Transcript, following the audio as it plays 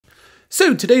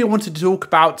So today I wanted to talk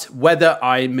about whether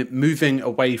I'm moving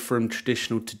away from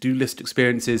traditional to-do list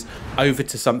experiences over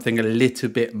to something a little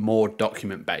bit more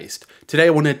document based. Today I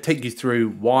want to take you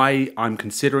through why I'm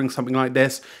considering something like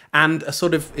this and a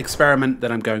sort of experiment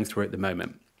that I'm going through at the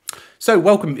moment. So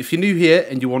welcome. If you're new here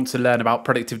and you want to learn about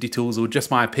productivity tools or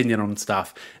just my opinion on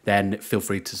stuff, then feel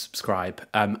free to subscribe.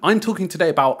 I'm talking today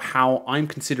about how I'm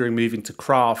considering moving to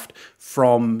Craft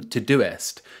from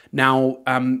Todoist. Now,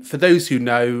 for those who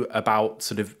know about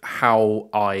sort of how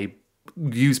I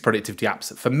use productivity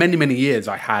apps, for many, many years,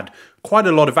 I had quite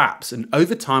a lot of apps, and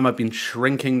over time I've been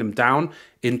shrinking them down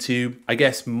into, I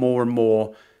guess, more and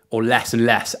more or less and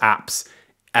less apps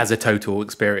as a total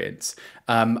experience.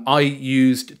 I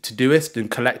used Todoist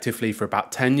and collectively for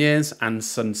about 10 years and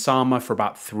Sunsama for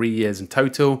about 3 years in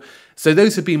total. So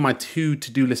those have been my two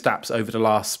to-do list apps over the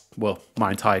last, well,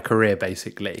 my entire career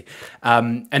basically.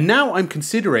 And now I'm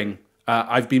considering,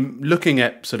 I've been looking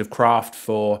at sort of Craft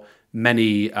for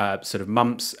many sort of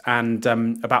months, and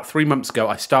about 3 months ago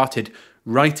I started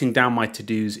writing down my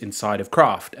to-dos inside of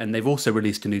Craft, and they've also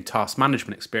released a new task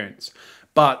management experience.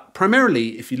 But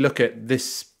primarily, if you look at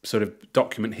this sort of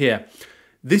document here,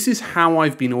 this is how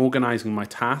I've been organizing my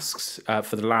tasks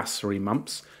for the last 3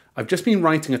 months. I've just been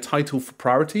writing a title for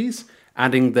priorities,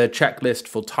 adding the checklist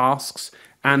for tasks,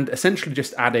 and essentially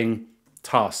just adding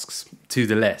tasks to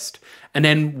the list. And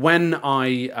then when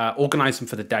I organize them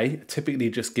for the day,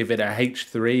 typically just give it a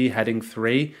H3, heading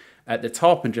 3 at the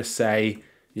top and just say,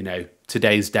 you know,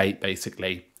 today's date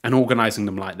basically, and organizing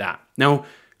them like that. Now,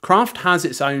 Craft has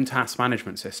its own task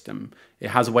management system.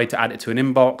 It has a way to add it to an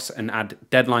inbox and add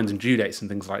deadlines and due dates and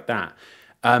things like that.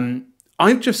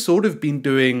 I've just sort of been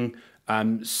doing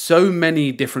so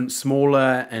many different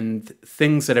smaller and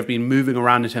things that have been moving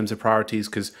around in terms of priorities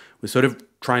because we're sort of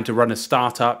trying to run a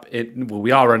startup. We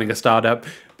are running a startup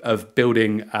of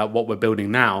building what we're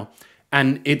building now.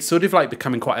 And it's sort of like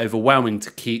becoming quite overwhelming to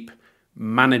keep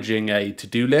managing a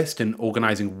to-do list and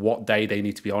organizing what day they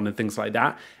need to be on and things like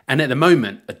that. And at the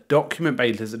moment, a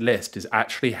document-based list is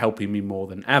actually helping me more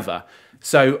than ever.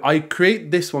 So I create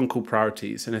this one called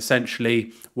priorities, and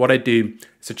essentially what I do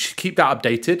is to keep that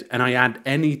updated, and I add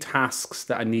any tasks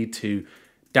that I need to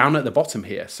down at the bottom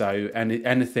here. So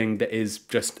anything that is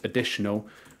just additional,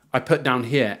 I put down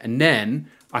here, and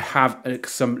then I have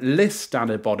some lists down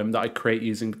at the bottom that I create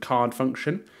using the card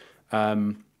function.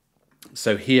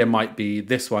 So here might be,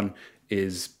 this one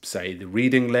is, say, the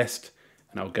reading list,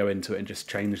 and I'll go into it and just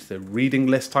change the reading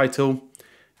list title,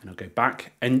 and I'll go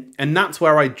back, and that's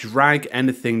where I drag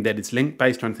anything that is link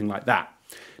based or anything like that.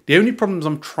 The only problems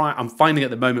I'm finding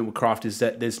at the moment with Craft is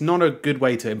that there's not a good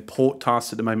way to import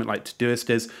tasks at the moment like Todoist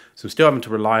is, so I'm still having to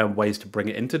rely on ways to bring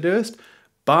it into Todoist,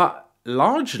 but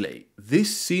largely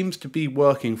this seems to be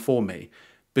working for me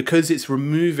because it's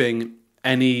removing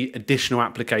any additional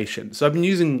application. So I've been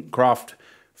using Craft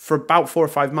for about 4 or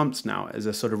 5 months now as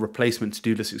a sort of replacement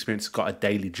to-do list experience. It's got a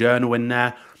daily journal in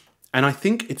there. And I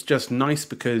think it's just nice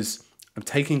because I'm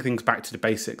taking things back to the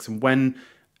basics. And when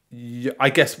I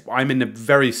guess I'm in a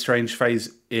very strange phase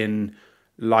in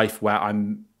life where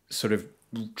I'm sort of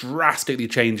drastically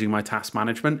changing my task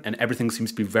management and everything seems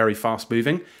to be very fast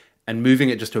moving, and moving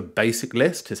it just to a basic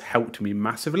list has helped me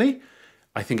massively.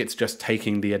 I think it's just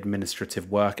taking the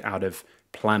administrative work out of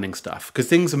planning stuff because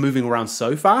things are moving around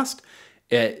so fast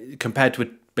compared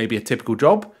to maybe a typical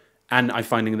job. And I'm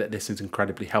finding that this is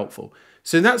incredibly helpful.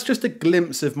 So that's just a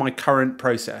glimpse of my current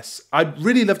process. I'd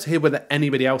really love to hear whether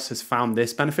anybody else has found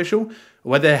this beneficial,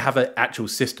 or whether they have an actual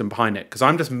system behind it, because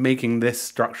I'm just making this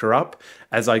structure up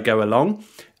as I go along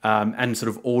and sort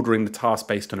of ordering the tasks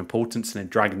based on importance and then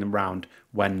dragging them around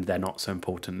when they're not so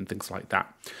important and things like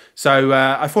that. So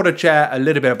I thought I'd share a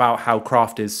little bit about how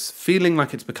Craft is feeling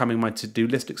like it's becoming my to-do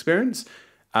list experience,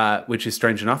 which is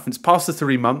strange enough. It's past the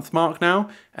 3-month mark now,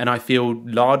 and I feel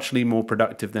largely more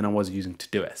productive than I was using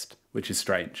Todoist, which is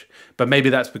strange. But maybe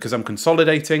that's because I'm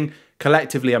consolidating.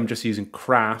 Collectively, I'm just using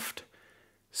Craft,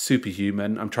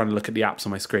 superhuman. I'm trying to look at the apps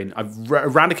on my screen. I've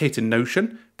eradicated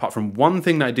Notion, apart from one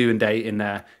thing that I do in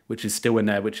there, which is still in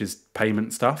there, which is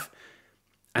payment stuff.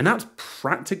 And that's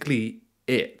practically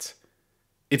it.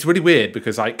 It's really weird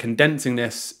because like condensing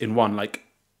this in one, like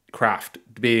Craft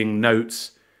being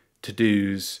notes,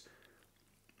 to-dos,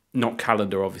 not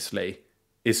calendar obviously,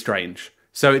 is strange.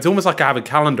 So it's almost like I have a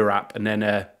calendar app and then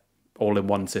a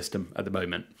all-in-one system at the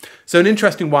moment. So an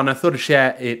interesting one. I thought I'd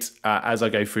share it as I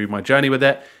go through my journey with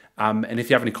it. And if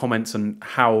you have any comments on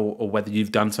how or whether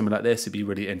you've done something like this, it'd be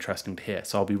really interesting to hear.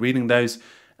 So I'll be reading those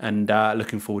and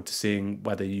looking forward to seeing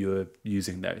whether you're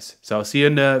using those. So I'll see you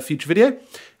in a future video,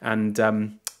 and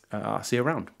I'll see you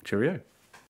around. Cheerio.